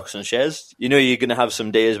kind of stocks and shares, you're going to have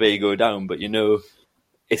some days where you go down, but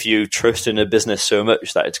if you trust in a business so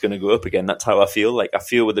much that it's going to go up again. That's how I feel. Like, I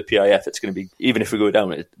feel with the PIF, it's going to be, even if we go down,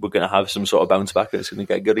 we're going to have some sort of bounce back. It's going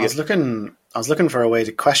to get good again. I was looking for a way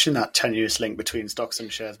to question that tenuous link between stocks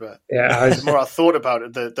and shares, but the more I thought about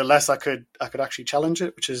it, the less I could actually challenge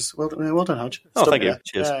it, which is well done, Hodge. Oh, thank you.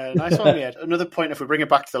 Cheers. Nice one, Ed. Another point, if we bring it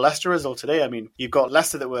back to the Leicester result today, I mean, you've got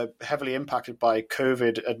Leicester that were heavily impacted by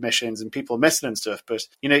COVID admissions and people missing and stuff, but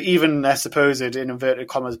even their supposed, in inverted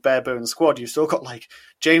commas, bare bones squad, you've still got like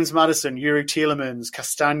James Maddison, Yuri Tielemans,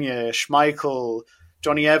 Castagna, Schmeichel,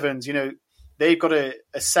 Johnny Evans. They've got a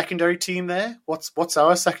secondary team there. What's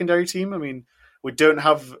our secondary team? I mean, we don't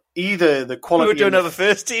have either the quality. We don't have a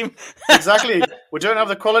first team. Exactly. We don't have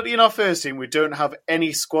the quality in our first team. We don't have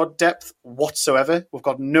any squad depth whatsoever. We've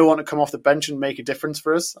got no one to come off the bench and make a difference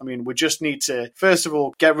for us. I mean, we just need to, first of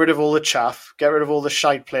all, get rid of all the chaff, get rid of all the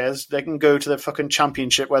shite players. They can go to the fucking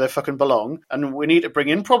Championship where they fucking belong. And we need to bring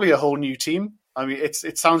in probably a whole new team. I mean,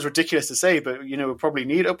 it sounds ridiculous to say, but, we probably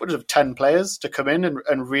need upwards of 10 players to come in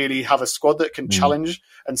and really have a squad that can challenge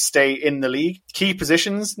and stay in the league. Key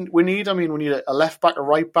positions we need. I mean, we need a left back, a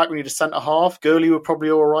right back. We need a centre half. Gurley were probably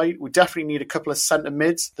all right. We definitely need a couple of centre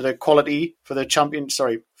mids that are quality for the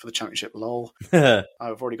championship. Lol.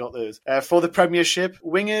 I've already got those. For the Premiership,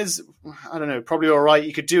 wingers, I don't know, probably all right.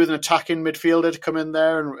 You could do with an attacking midfielder to come in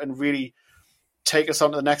there and really take us on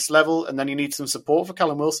to the next level, and then you need some support for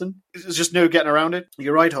Callum Wilson. There's just no getting around it.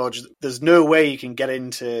 You're right, Hodge. There's no way you can get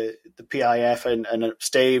into the PIF and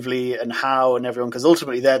Staveley and Howe and everyone, because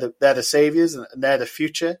ultimately they're the saviours and they're the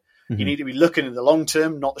future. Mm-hmm. You need to be looking at the long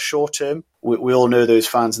term, not the short term. We all know those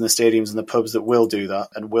fans in the stadiums and the pubs that will do that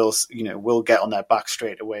and will get on their back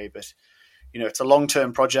straight away. But it's a long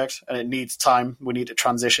term project and it needs time. We need to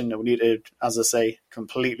transition and we need to, as I say,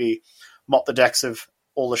 completely mop the decks of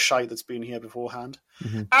all the shite that's been here beforehand.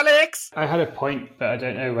 Mm-hmm. Alex! I had a point, but I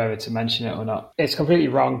don't know whether to mention it or not. It's completely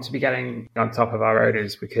wrong to be getting on top of our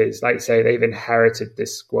owners because, like I say, they've inherited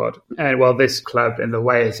this squad. And, this club in the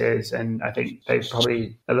way it is. And I think they're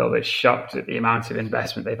probably a little bit shocked at the amount of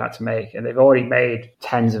investment they've had to make. And they've already made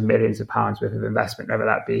tens of millions of pounds worth of investment, whether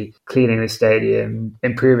that be cleaning the stadium,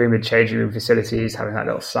 improving the changing room facilities, having that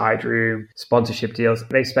little side room, sponsorship deals.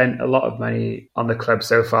 They've spent a lot of money on the club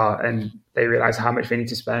so far, and they realise how much they need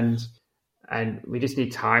to spend. And we just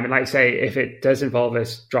need time. And like I say, if it does involve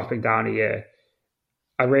us dropping down a year,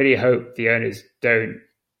 I really hope the owners don't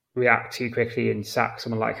react too quickly and sack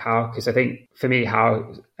someone like Howe. Because I think, for me,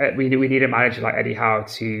 Howe, we need a manager like Eddie Howe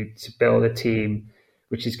to build a team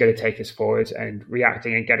which is going to take us forward. And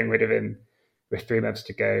reacting and getting rid of him with 3 months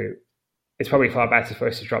to go, it's probably far better for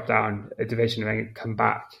us to drop down a division and then come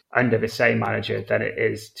back under the same manager than it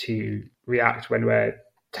is to react when we're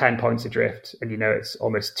 10 points adrift and it's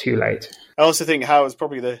almost too late. I also think Howe is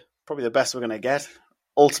probably the best we're going to get.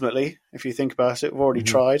 Ultimately, if you think about it, we've already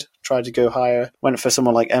tried to go higher, went for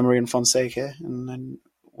someone like Emery and Fonseca, and then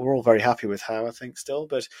we're all very happy with Howe, I think, still.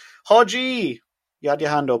 But Hodgie, you had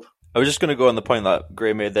your hand up. I was just going to go on the point that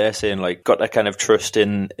Gray made there, saying got that kind of trust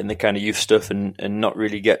in the kind of youth stuff and not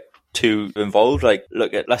really get too involved.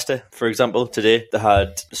 Look at Leicester, for example. Today they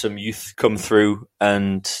had some youth come through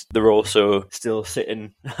and they're also still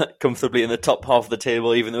sitting comfortably in the top half of the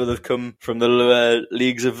table, even though they've come from the lower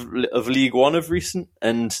leagues of League One of recent.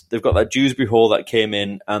 And they've got that Dewsbury Hall that came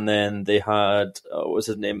in, and then they had what was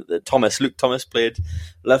his name? Luke Thomas played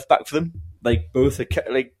left back for them. Both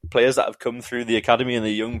players that have come through the academy and the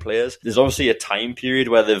young players. There's obviously a time period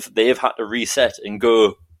where they've had to reset and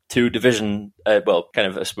go 2 division, I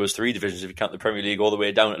suppose 3 divisions if you count the Premier League, all the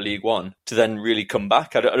way down at League One to then really come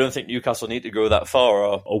back. I don't think Newcastle need to go that far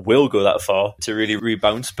or will go that far to really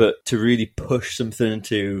rebound, but to really push something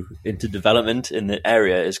into development in the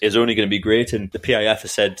area is only going to be great. And the PIF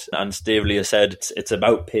has said, and Staveley has said, it's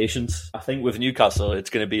about patience. I think with Newcastle, it's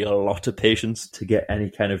going to be a lot of patience to get any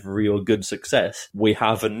kind of real good success. We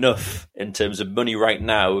have enough in terms of money right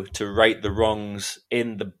now to right the wrongs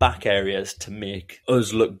in the back areas to make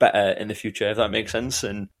us look better in the future, if that makes sense.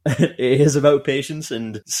 And it is about patience,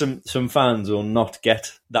 and some fans will not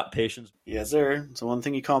get that patience. Yes, sir. It's the one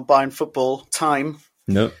thing you can't buy in football: time.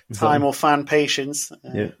 No. Time or fan patience.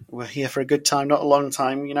 We're here for a good time, not a long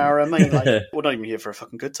time, you know what I mean? We're not even here for a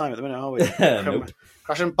fucking good time at the minute, are we? Nope.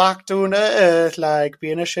 Crashing back down to earth like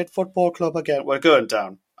being a shit football club again. We're going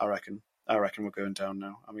down, I reckon we're going down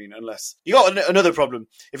now. I mean, unless you got another problem.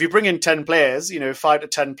 If you bring in 10 players, 5 to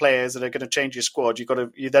 10 players that are going to change your squad,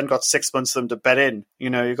 you then got 6 months for them to bed in.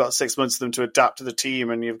 You've got 6 months for them to adapt to the team,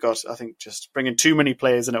 and you've got, I think, just bringing too many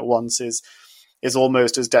players in at once is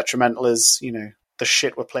almost as detrimental as the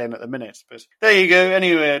shit we're playing at the minute. But there you go.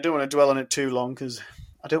 Anyway, I don't want to dwell on it too long because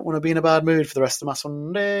I don't want to be in a bad mood for the rest of my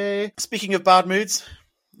Sunday. Speaking of bad moods,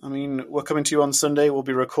 I mean, we're coming to you on Sunday. We'll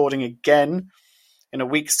be recording again in a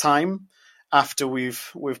week's time, after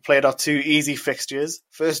we've played our 2 easy fixtures.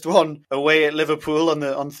 First one away at Liverpool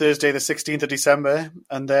on Thursday the 16th of December,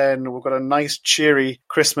 and then we've got a nice cheery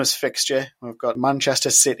Christmas fixture. We've got Manchester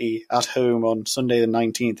City at home on Sunday the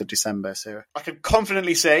 19th of December. So I can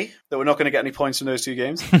confidently say that we're not going to get any points from those 2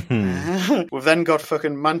 games. We've then got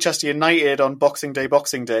fucking Manchester United on Boxing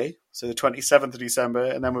Day, so the 27th of December,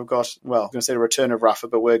 and then we've got, I'm going to say the return of Rafa,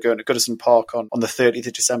 but we're going to Goodison Park on the 30th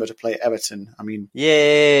of December to play Everton. I mean,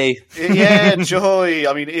 yay! Yeah, joy.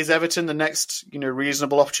 I mean, is Everton the next,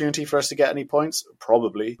 reasonable opportunity for us to get any points?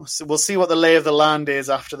 Probably. We'll see what the lay of the land is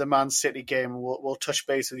after the Man City game. We'll touch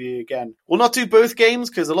base with you again. We'll not do both games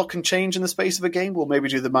because a lot can change in the space of a game. We'll maybe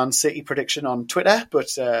do the Man City prediction on Twitter, but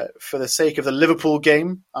for the sake of the Liverpool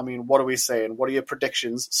game, I mean, what are we saying? What are your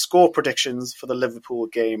predictions, score predictions for the Liverpool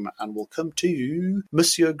game? and we'll come to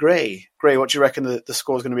Monsieur Gray. Gray, what do you reckon the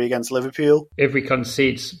score is going to be against Liverpool? If we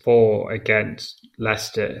concede 4 against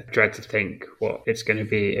Leicester, I dread to think what it's going to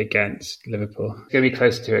be against Liverpool. It's going to be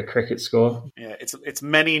closer to a cricket score. Yeah, it's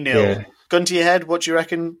many 0. Yeah. Gun to your head, what do you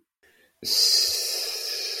reckon?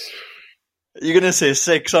 You're going to say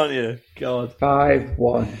 6, aren't you? God.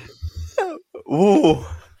 5-1. Ooh.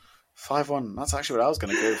 5-1. That's actually what I was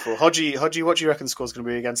going to go for. Hodgie, what do you reckon the score's going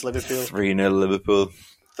to be against Liverpool? 3-0 Liverpool.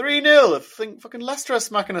 3-0. I think fucking Leicester are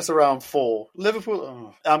smacking us around 4.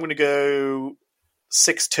 Liverpool, I'm going to go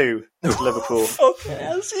 6-2 to Liverpool. Fucking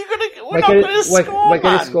hell, so we're not going to score, We're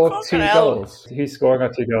going to score Fucking 2 hell. goals. Who's scoring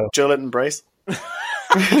our 2 goals? Joe Linton Brace.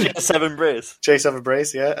 J7 brace. J7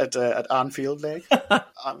 Brace, yeah, at Anfield leg. I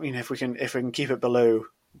mean, if we can keep it below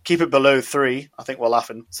 3, I think we're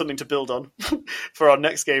laughing. Something to build on for our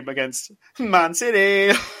next game against Man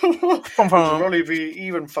City. It'll probably be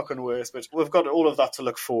even fucking worse, but we've got all of that to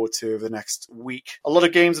look forward to over the next week. A lot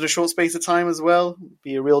of games in a short space of time as well.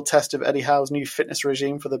 Be a real test of Eddie Howe's new fitness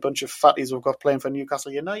regime for the bunch of fatties we've got playing for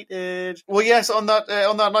Newcastle United. Well, yes, on that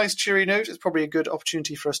nice cheery note, it's probably a good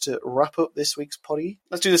opportunity for us to wrap up this week's poddy.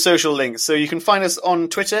 Let's do the social links. So you can find us on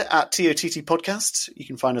Twitter at TOTT Podcast. You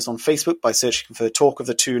can find us on Facebook by searching for Talk of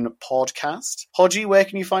the Toon Podcast. Hodgie, where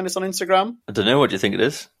can you find us on Instagram? I don't know, what do you think it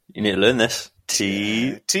is? You need to learn this.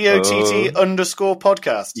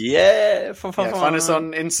 TOTT_podcast. Yeah. Find us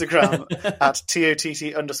on Instagram at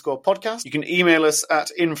TOTT_podcast. You can email us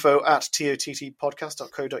at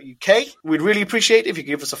info@tottpodcast.co.uk. We'd really appreciate it if you could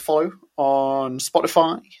give us a follow on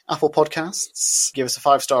Spotify, Apple Podcasts. Give us a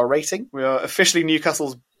 5-star rating. We are officially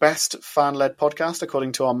Newcastle's best fan-led podcast,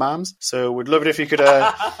 according to our mams. So we'd love it if you could...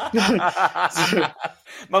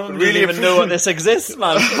 Mum really even know what this exists,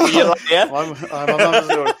 man. My mum doesn't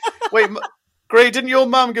know. Wait, Gray, didn't your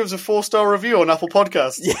mum give us a 4-star review on Apple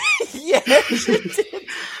Podcasts? Yeah, she did.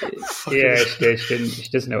 Yeah, she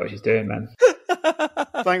doesn't know what she's doing, man.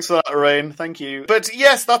 Thanks for that, Rain. Thank you. But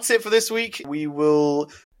yes, that's it for this week. We will...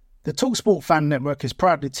 The TalkSport Fan Network is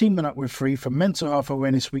proudly teaming up with Free for Mental Health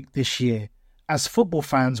Awareness Week this year. As football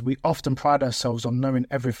fans, we often pride ourselves on knowing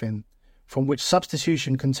everything, from which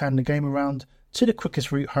substitution can turn the game around to the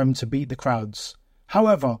quickest route home to beat the crowds.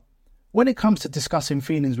 However, when it comes to discussing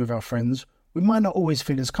feelings with our friends, we might not always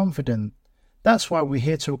feel as confident. That's why we're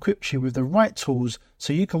here to equip you with the right tools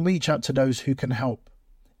so you can reach out to those who can help.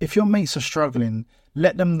 If your mates are struggling,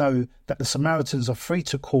 let them know that the Samaritans are free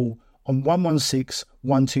to call on 116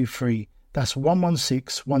 123. That's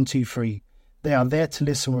 116 123. They are there to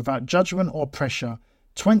listen without judgment or pressure,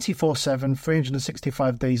 24/7,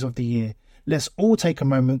 365 days of the year. Let's all take a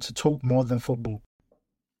moment to talk more than football.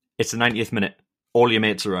 It's the 90th minute. All your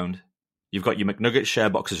mates around. You've got your McNuggets share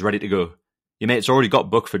boxes ready to go. Your mate's already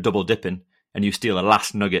got booked for double dipping, and you steal the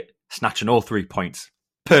last nugget, snatching all 3 points.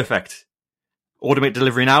 Perfect. Automate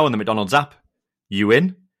delivery now on the McDonald's app. You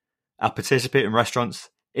in? At participating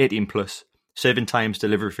restaurants, 18 plus. Serving times,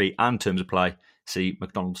 delivery fee, and terms apply. See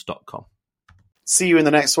mcdonalds.com. See you in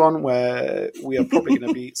the next one, where we are probably going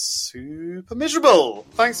to be super miserable.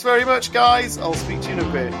 Thanks very much, guys. I'll speak to you in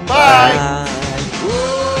a bit. Bye.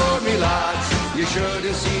 Oh, me lads, you should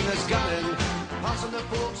have seen us coming, passing the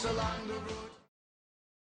folks along the road.